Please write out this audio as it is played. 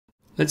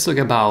Let's talk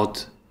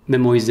about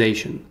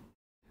memoization.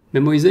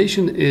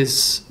 Memoization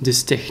is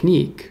this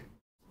technique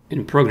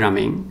in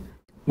programming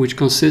which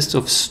consists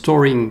of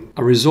storing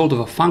a result of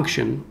a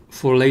function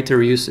for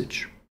later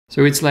usage.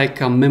 So it's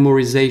like a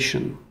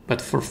memorization, but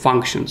for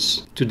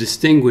functions. To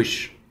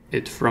distinguish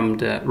it from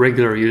the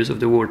regular use of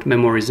the word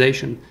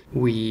memorization,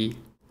 we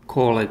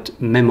call it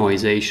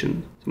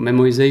memoization. So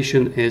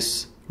memoization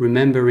is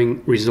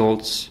remembering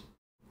results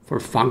for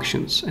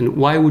functions. And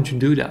why would you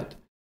do that?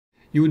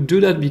 You would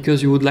do that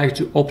because you would like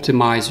to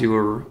optimize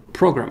your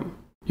program.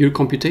 Your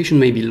computation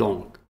may be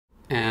long,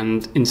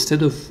 and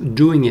instead of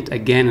doing it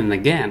again and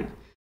again,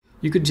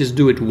 you could just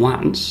do it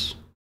once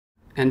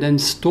and then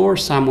store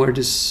somewhere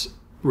this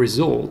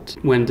result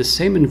when the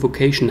same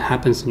invocation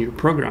happens in your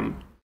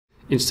program.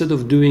 Instead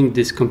of doing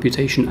this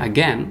computation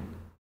again,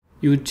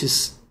 you would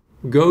just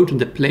go to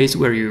the place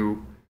where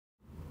you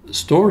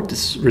stored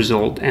this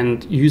result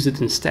and use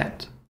it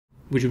instead,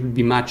 which would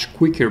be much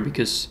quicker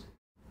because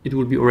it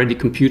will be already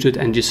computed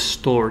and just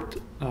stored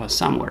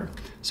somewhere.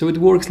 So it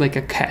works like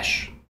a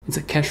cache. It's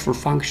a cache for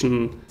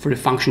the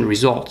function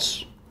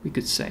results, we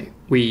could say.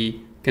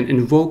 We can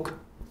invoke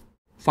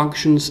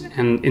functions,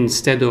 and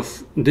instead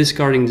of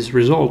discarding this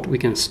result, we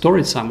can store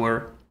it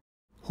somewhere,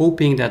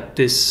 hoping that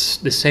the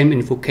same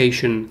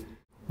invocation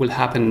will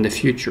happen in the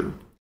future.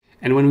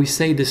 And when we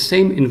say the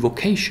same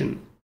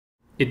invocation,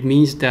 it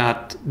means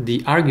that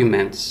the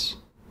arguments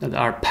that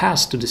are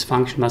passed to this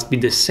function must be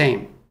the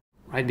same,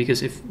 right?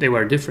 Because if they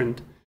were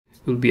different,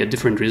 it would be a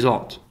different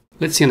result.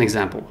 Let's see an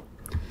example.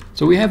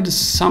 So we have this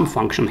sum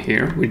function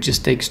here, which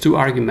just takes two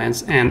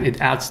arguments and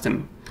it adds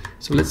them.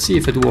 So let's see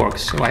if it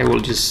works. So I will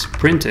just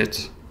print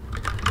it,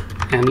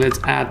 and let's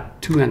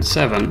add 2 and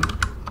 7.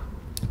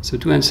 So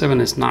 2 and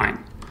 7 is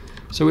 9.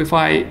 So if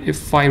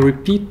I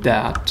repeat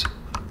that,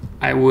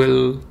 I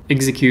will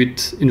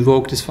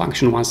invoke this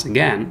function once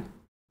again,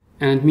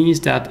 and it means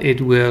that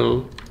it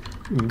will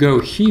go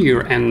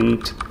here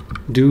and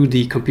do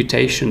the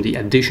computation, the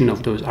addition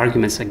of those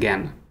arguments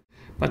again.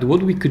 But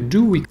what we could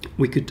do,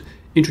 we could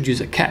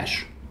introduce a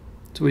cache.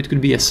 So it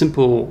could be a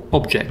simple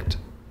object,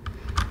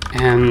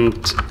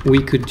 and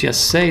we could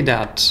just say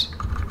that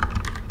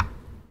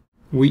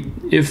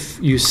if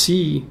you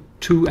see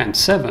 2 and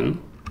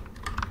 7,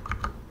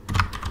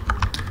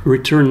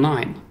 return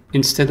 9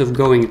 instead of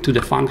going to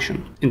the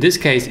function. In this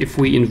case, if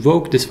we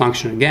invoke this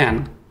function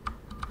again,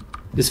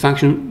 this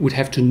function would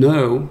have to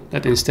know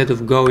that instead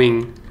of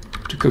going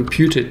to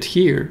compute it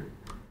here,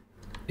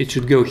 it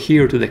should go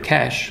here to the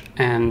cache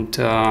and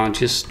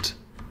just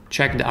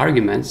check the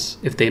arguments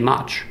if they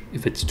match.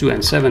 If it's 2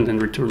 and 7, then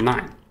return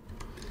 9.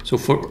 So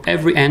for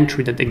every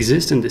entry that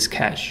exists in this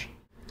cache,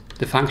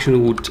 the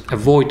function would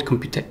avoid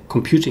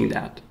computing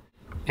that,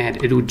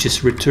 and it would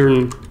just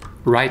return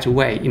right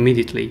away,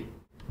 immediately,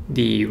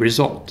 the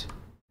result.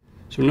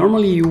 So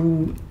normally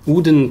you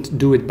wouldn't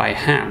do it by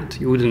hand.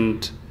 You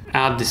wouldn't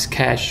add this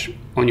cache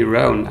on your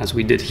own as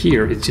we did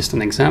here. It's just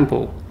an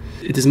example.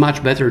 It is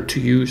much better to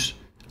use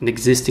an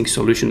existing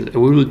solution.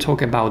 We will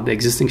talk about the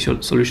existing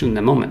solution in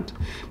a moment.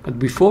 But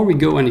before we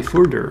go any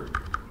further,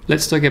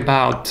 let's talk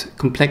about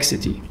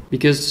complexity,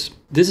 because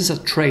this is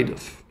a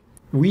trade-off.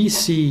 We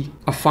see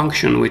a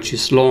function which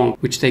is long,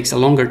 which takes a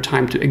longer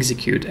time to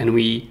execute, and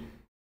we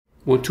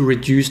want to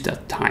reduce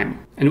that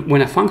time. And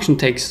when a function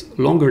takes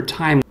longer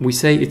time, we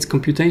say it's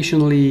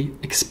computationally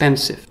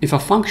expensive. If a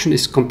function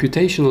is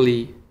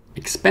computationally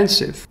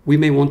expensive, we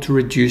may want to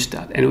reduce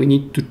that, and we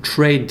need to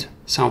trade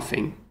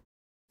something.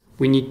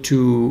 We need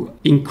to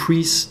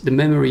increase the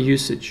memory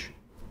usage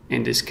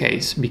in this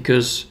case,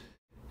 because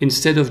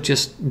instead of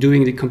just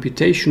doing the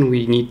computation,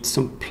 we need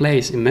some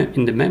place in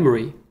the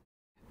memory,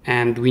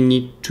 and we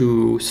need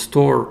to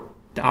store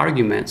the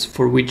arguments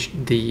for which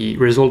the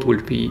result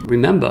will be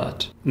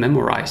remembered,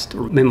 memorized,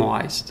 or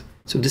memoized.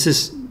 So this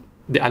is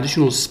the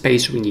additional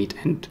space we need.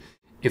 And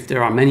if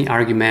there are many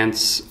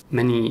arguments,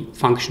 many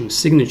function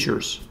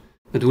signatures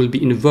that will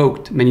be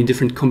invoked, many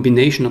different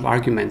combination of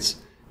arguments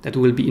that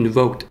will be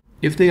invoked,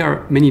 if there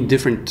are many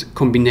different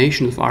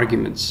combinations of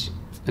arguments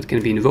that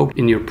can be invoked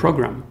in your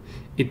program,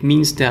 it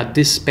means that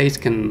this space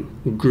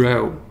can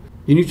grow.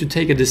 You need to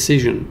take a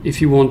decision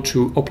if you want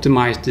to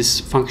optimize this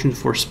function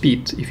for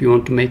speed, if you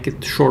want to make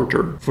it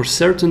shorter. For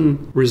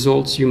certain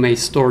results, you may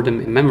store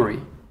them in memory,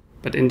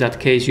 but in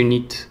that case, you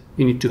need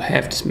to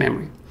have this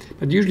memory.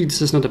 But usually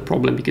this is not a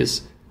problem,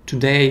 because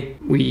today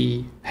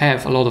we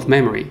have a lot of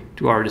memory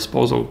to our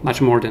disposal,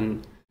 much more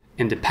than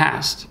in the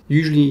past.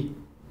 Usually,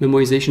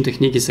 memoization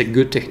technique is a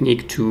good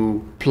technique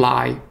to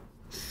apply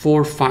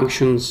for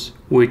functions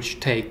which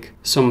take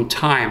some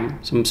time,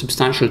 some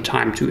substantial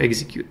time to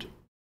execute.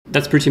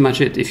 That's pretty much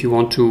it. If you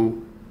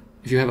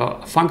have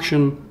a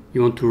function,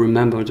 you want to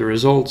remember the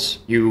results,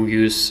 you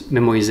use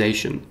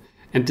memoization.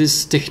 And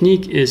this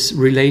technique is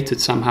related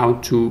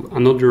somehow to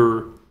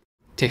another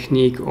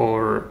technique,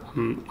 or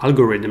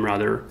algorithm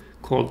rather,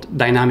 called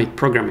dynamic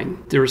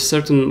programming. There is a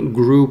certain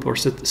group or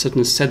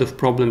certain set of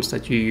problems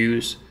that you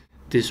use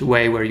this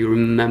way, where you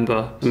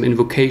remember some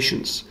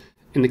invocations.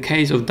 In the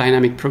case of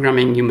dynamic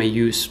programming, you may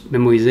use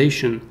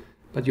memoization,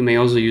 But you may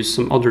also use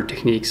some other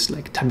techniques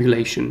like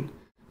tabulation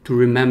to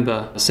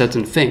remember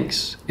certain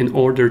things in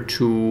order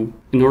to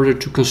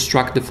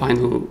construct the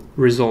final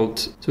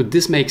result. So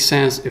this makes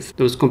sense if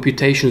those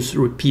computations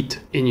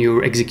repeat in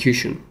your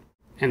execution,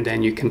 and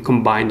then you can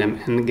combine them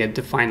and get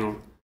the final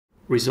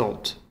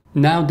result.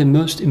 Now the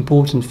most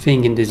important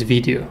thing in this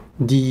video,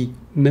 the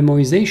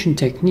memoization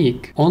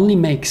technique only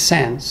makes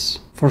sense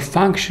for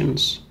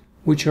functions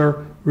which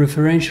are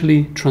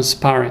referentially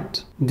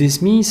transparent.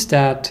 This means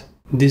that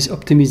this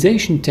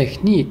optimization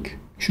technique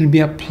should be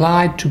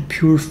applied to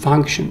pure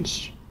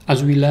functions,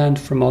 as we learned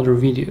from other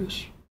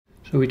videos.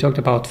 So we talked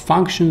about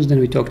functions, then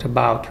we talked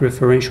about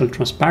referential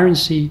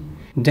transparency,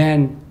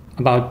 then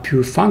about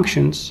pure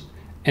functions,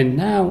 and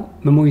now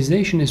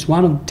memoization is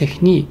one of the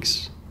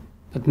techniques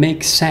that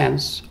makes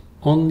sense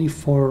only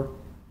for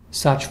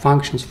such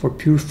functions, for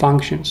pure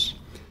functions.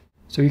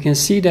 So you can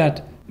see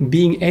that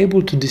being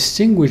able to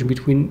distinguish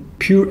between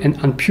pure and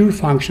impure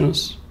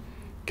functions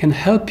can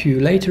help you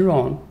later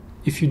on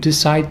if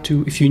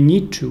you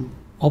need to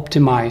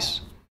optimize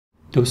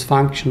those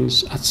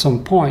functions at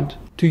some point,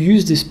 to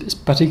use this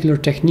particular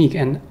technique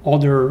and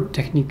other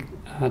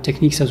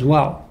techniques as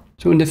well.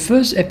 So in the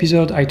first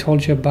episode, I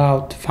told you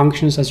about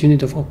functions as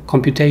unit of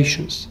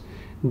computations.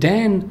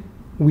 Then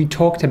we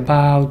talked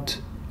about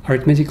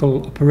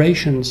arithmetical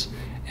operations,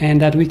 and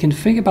that we can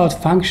think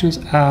about functions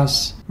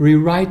as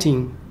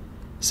rewriting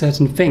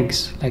certain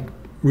things, like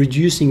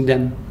reducing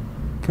them.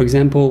 For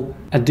example,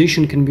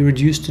 addition can be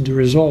reduced to the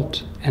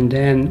result, and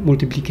then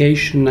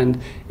multiplication,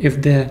 and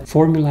if the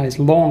formula is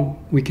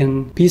long, we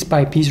can piece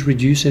by piece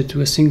reduce it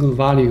to a single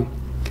value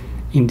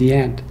in the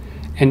end.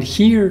 And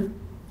here,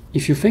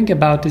 if you think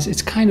about this,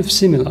 it's kind of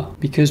similar,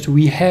 because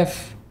we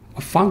have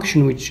a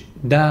function which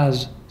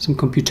does some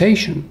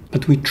computation,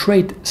 but we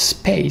trade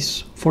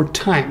space for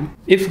time.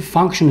 If a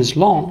function is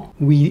long,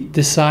 we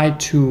decide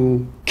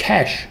to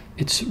cache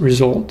its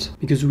result,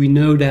 because we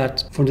know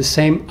that for the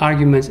same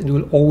arguments it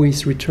will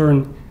always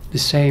return the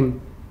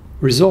same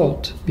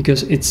result,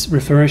 because it's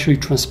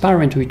referentially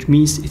transparent, which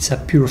means it's a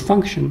pure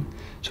function.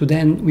 So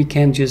then we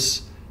can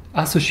just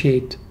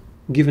associate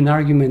given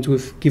argument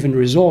with given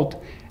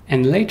result,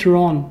 and later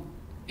on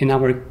in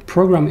our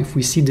program, if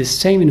we see the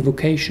same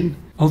invocation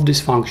of this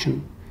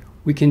function,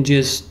 we can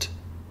just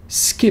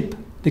skip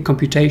the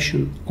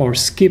computation or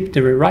skip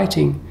the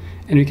rewriting,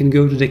 and we can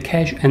go to the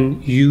cache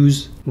and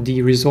use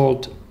the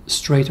result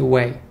straight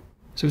away.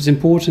 So it's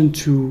important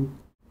to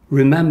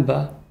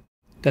remember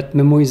that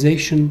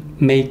memoization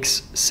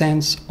makes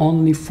sense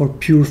only for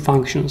pure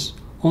functions,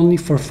 only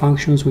for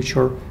functions which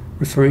are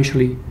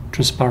referentially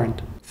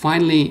transparent.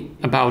 Finally,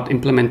 about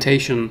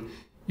implementation,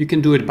 you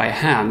can do it by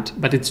hand,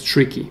 but it's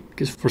tricky,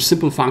 because for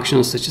simple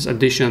functions such as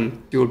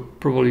addition, you'll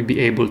probably be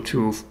able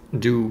to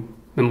do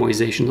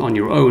memoization on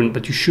your own,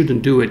 but you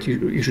shouldn't do it.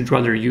 You should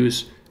rather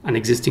use an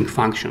existing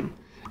function.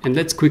 And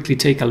let's quickly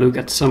take a look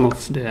at some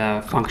of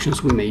the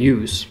functions we may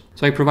use.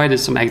 So I provided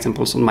some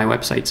examples on my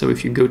website. So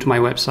if you go to my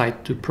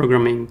website to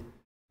programming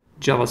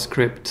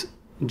JavaScript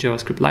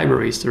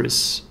libraries, there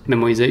is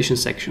memoization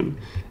section.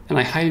 And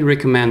I highly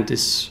recommend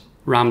this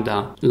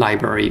Lambda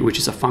library, which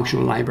is a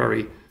functional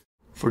library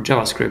for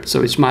JavaScript.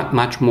 So it's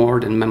much more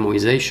than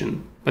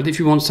memoization. But if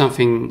you want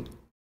something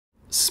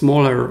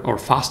smaller or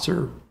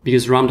faster,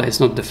 because Lambda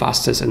is not the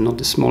fastest and not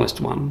the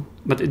smallest one,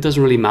 but it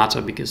doesn't really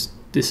matter, because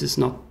this is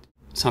not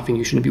something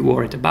you should be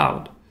worried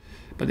about.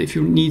 But if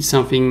you need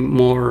something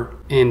more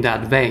in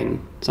that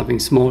vein, something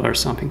smaller,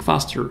 something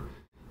faster,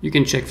 you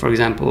can check, for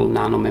example,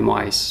 Nano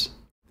Memoized.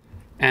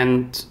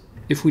 And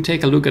if we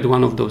take a look at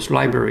one of those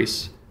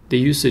libraries, the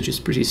usage is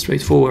pretty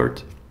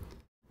straightforward.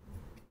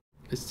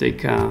 Let's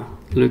take a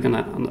look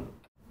at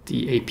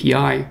the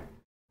API.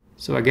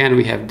 So again,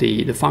 we have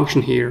the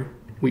function here.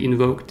 We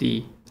invoke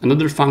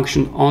another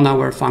function on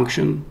our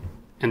function,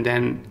 and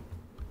then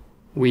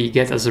we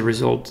get as a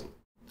result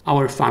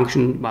our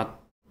function, but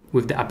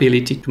with the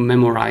ability to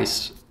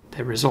memorize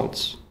the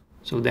results.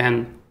 So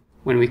then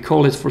when we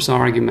call it for some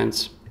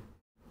arguments,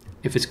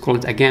 if it's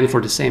called again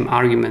for the same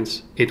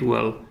arguments, it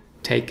will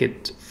take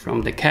it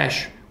from the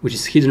cache, which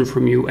is hidden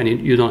from you, and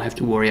you don't have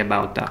to worry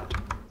about that.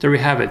 There we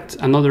have it,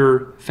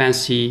 another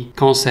fancy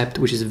concept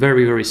which is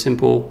very, very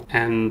simple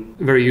and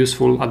very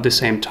useful at the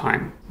same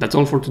time. That's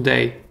all for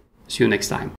today. See you next time.